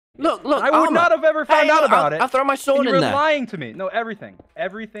Look, I would armor. not have ever found out about it. I'll throw my sword in there. You were lying to me. No, everything.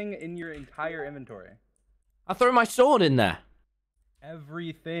 Everything in your entire inventory. I'll throw my sword in there.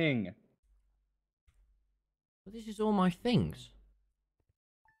 Everything. But this is all my things.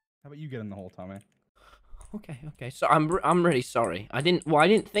 How about you get in the hole, Tommy? Okay. So I'm really sorry. I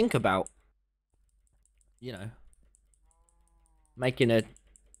didn't think about, you know, making a.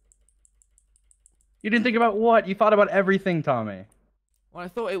 You didn't think about what? You thought about everything, Tommy. Well, I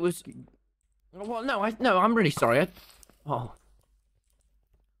thought it was. Well, no, I'm really sorry. I'm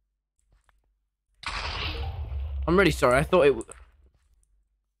really sorry. I thought it.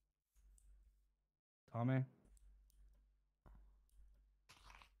 Tommy.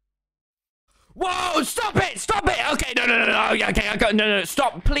 Whoa! Stop it! Stop it! Okay, no. Okay, I got no.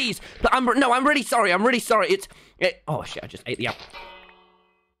 Stop, please. I'm really sorry. I'm really sorry. Oh shit! I just ate the apple.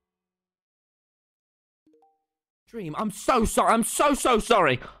 Dream, I'm so sorry. I'm so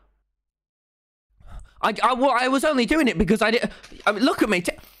sorry. I was only doing it because I did. I mean, look at me.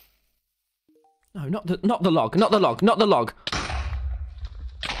 No, not the log. Not the log.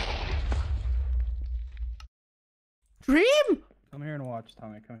 Dream. Come here and watch,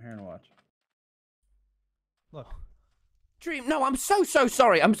 Tommy. Come here and watch. Look. Dream, no, I'm so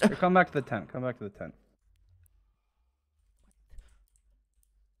sorry. Here, come back to the tent. Come back to the tent.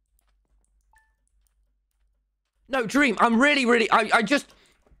 No, Dream, I'm really. I just.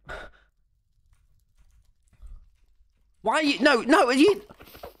 Why are you? No, are you?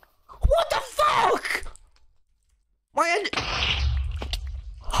 What the fuck? My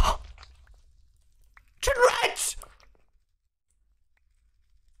Tourette's!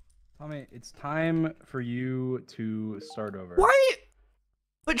 Tommy, it's time for you to start over. Why?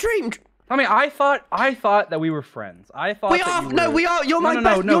 But Dream. Tommy, I thought that we were friends. I thought we are. No, we are. You're my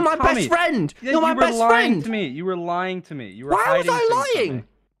best. You're my best friend. You're my best friend. You were lying to me. You were. Why was I lying?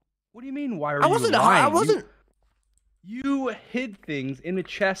 What do you mean? Why are you lying? I wasn't. You hid things in a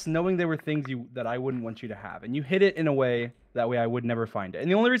chest knowing they were things that I wouldn't want you to have. And you hid it in a way that way I would never find it.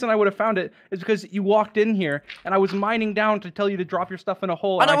 And the only reason I would have found it is because you walked in here and I was mining down to tell you to drop your stuff in a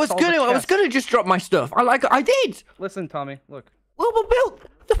hole. And I was gonna just drop my stuff. I did. Listen, Tommy, look. Well, we built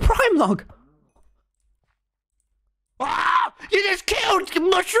the prime log. Ah! You just killed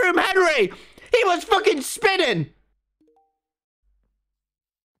Mushroom Henry! He was fucking spinning!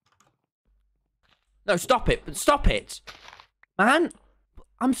 No, stop it. Stop it. Man,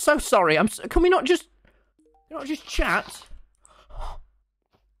 I'm so sorry. Can we not just chat?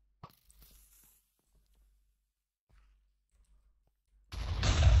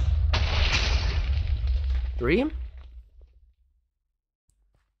 Dream?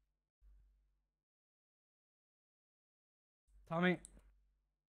 Tommy,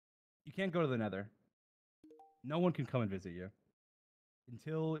 you can't go to the Nether. No one can come and visit you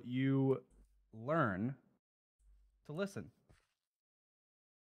until you learn to listen.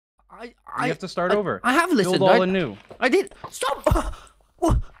 You have to start over. I have listened. Build all anew. I did. Stop.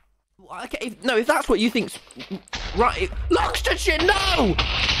 Okay, if that's what you think's right, Lockstitch, no.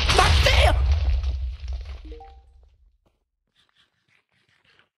 That's it.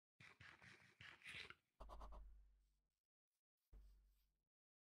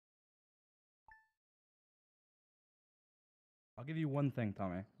 I'll give you one thing,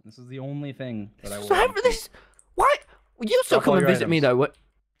 Tommy. This is the only thing that I will. Why? You'll still come and visit me, though. What?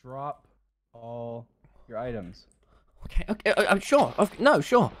 Drop all your items. Okay. I'm sure. No,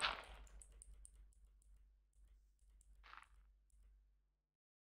 sure.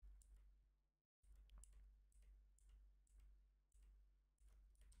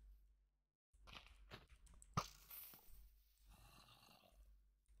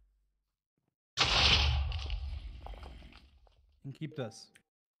 And keep this.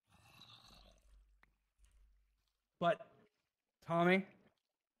 But, Tommy,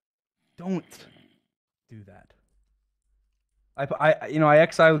 don't do that. I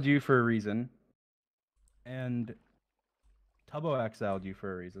exiled you for a reason, and Tubbo exiled you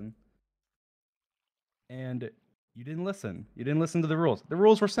for a reason, and you didn't listen. You didn't listen to the rules. The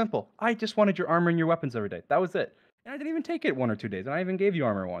rules were simple. I just wanted your armor and your weapons every day. That was it. And I didn't even take it 1 or 2 days, and I even gave you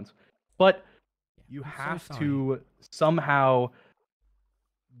armor once. But you have to somehow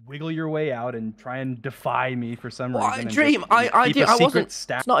wiggle your way out and try and defy me for some reason. Dream, I wasn't. It's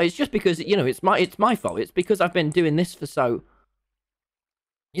not. It's just because it's my fault. It's because I've been doing this for so.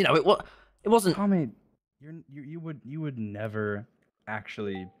 It wasn't. Tommy, you would never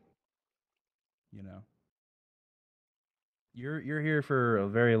actually. You're here for a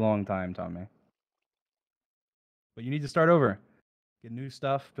very long time, Tommy. But you need to start over. Get new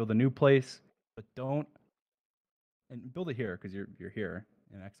stuff, build a new place, but don't. And build it here because you're here.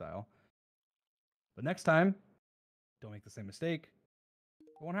 in exile. But next time, don't make the same mistake.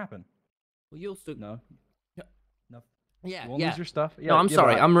 It won't happen. Well, you'll still. No. Yeah. No. Yeah. You won't Yeah. lose your stuff. Yeah, No, I'm yeah,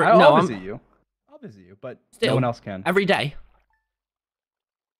 sorry. I'll visit you. I'll visit you, but still, no one else can. Every day.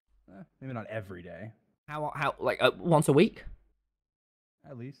 Maybe not every day. How like once a week?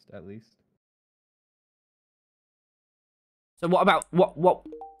 At least. So what about what are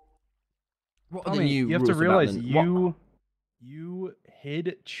the Tommy, new you have to rules realize about you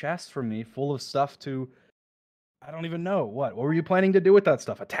hid chests from me full of stuff to I don't even know what. What were you planning to do with that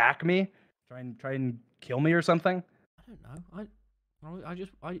stuff? Attack me? Try and kill me or something? I don't know. I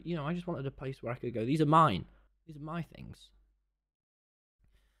just wanted a place where I could go. These are mine. These are my things.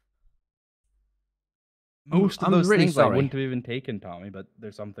 Most of I'm those really things sorry. I wouldn't have even taken, Tommy, but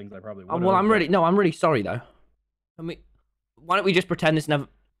there's some things I probably would have. Well, I'm really sorry though. I mean, why don't we just pretend this never?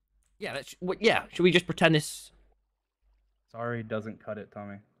 Yeah, yeah. Should we just pretend this? Sorry doesn't cut it,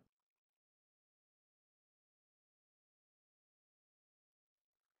 Tommy.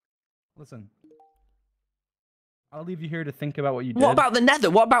 Listen, I'll leave you here to think about what you did. What about the Nether?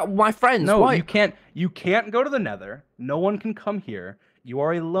 What about my friends? No, Why? you can't. You can't go to the Nether. No one can come here. You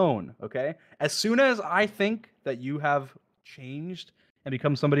are alone. Okay. As soon as I think that you have changed and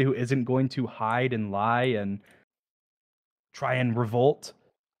become somebody who isn't going to hide and lie and try and revolt,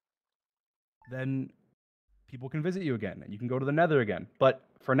 then people can visit you again and you can go to the Nether again. But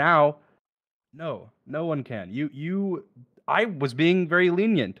for now, no one can. I was being very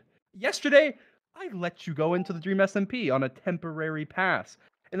lenient. Yesterday, I let you go into the Dream SMP on a temporary pass.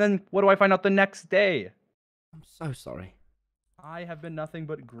 And then what do I find out the next day? I'm so sorry. I have been nothing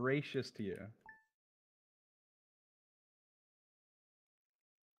but gracious to you.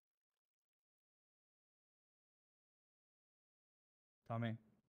 Tommy,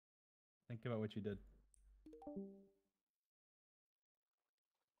 think about what you did.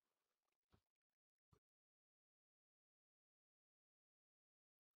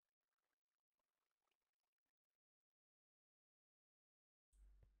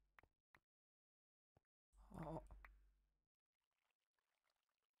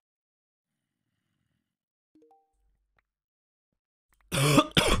 Oh.